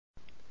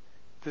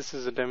This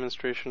is a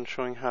demonstration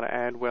showing how to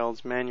add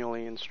welds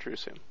manually in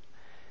StruCIM.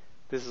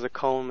 This is a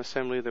column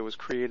assembly that was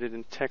created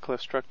in Tekla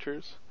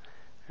structures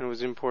and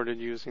was imported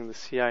using the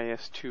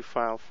CIS2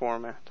 file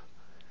format.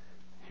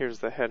 Here's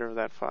the header of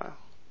that file.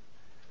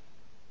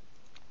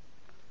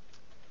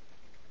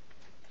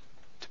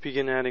 To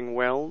begin adding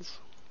welds,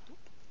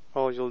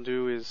 all you'll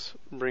do is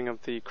bring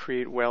up the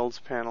Create Welds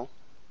panel,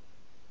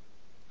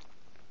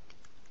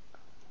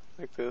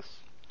 like this.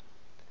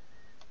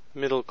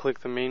 Middle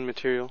click the main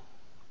material,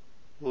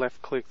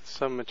 left click the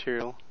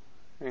sub-material,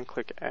 and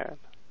click Add.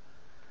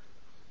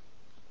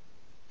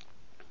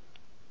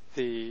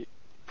 The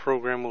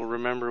program will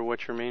remember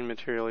what your main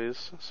material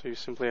is, so you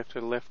simply have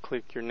to left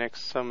click your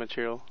next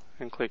sub-material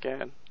and click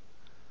Add.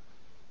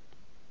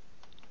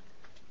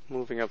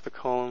 Moving up the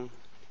column,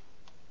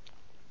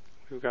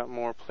 we've got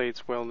more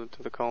plates welded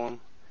to the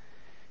column.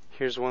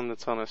 Here's one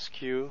that's on a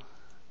skew.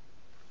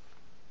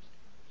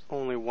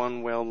 Only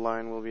one weld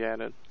line will be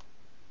added.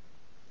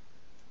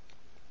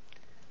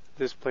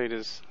 This plate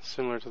is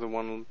similar to the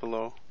one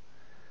below,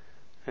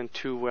 and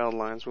 2 weld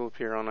lines will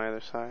appear on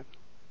either side.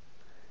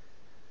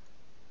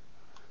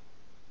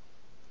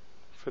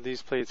 For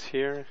these plates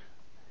here,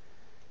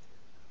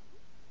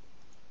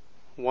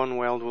 1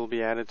 weld will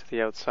be added to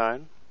the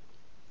outside,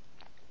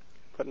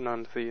 but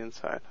none to the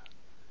inside.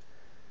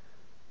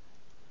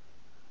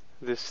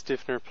 This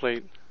stiffener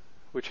plate,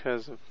 which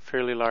has a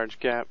fairly large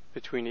gap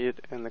between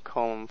it and the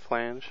column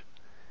flange,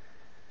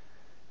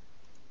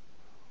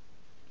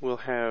 will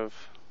have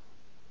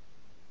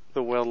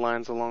the weld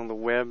lines along the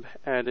web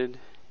added,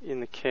 in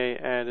the K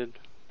added,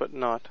 but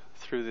not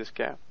through this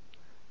gap.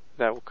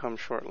 That will come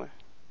shortly.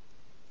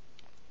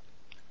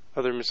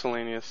 Other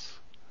miscellaneous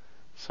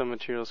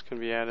sub-materials can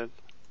be added,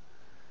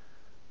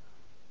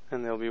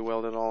 and they'll be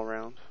welded all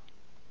around.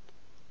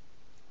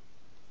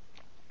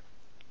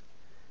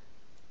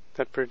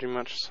 That pretty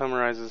much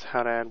summarizes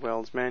how to add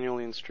welds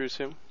manually in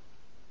StruCIM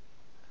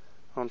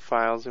on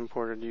files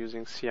imported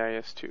using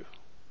CIS2.